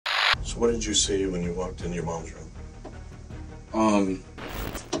So what did you see when you walked in your mom's room?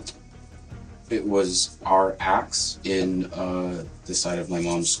 It was our axe in the side of my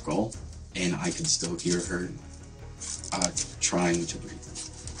mom's skull, and I could still hear her trying to breathe.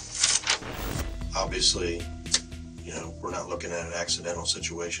 Obviously, you know, we're not looking at an accidental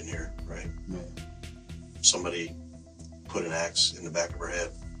situation here, right? Right. Somebody put an axe in the back of her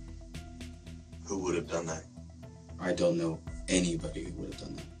head. Who would have done that? I don't know anybody who would have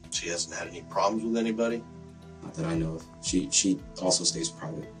done that. She hasn't had any problems with anybody? Not that I know of. She also stays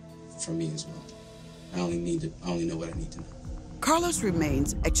private from me as well. I only know what I need to know. Carlos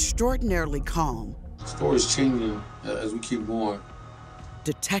remains extraordinarily calm. The story's changing as we keep going.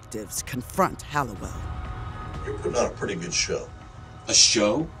 Detectives confront Hallowell. You're putting on a pretty good show. A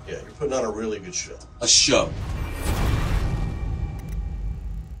show? Yeah, you're putting on a really good show. A show.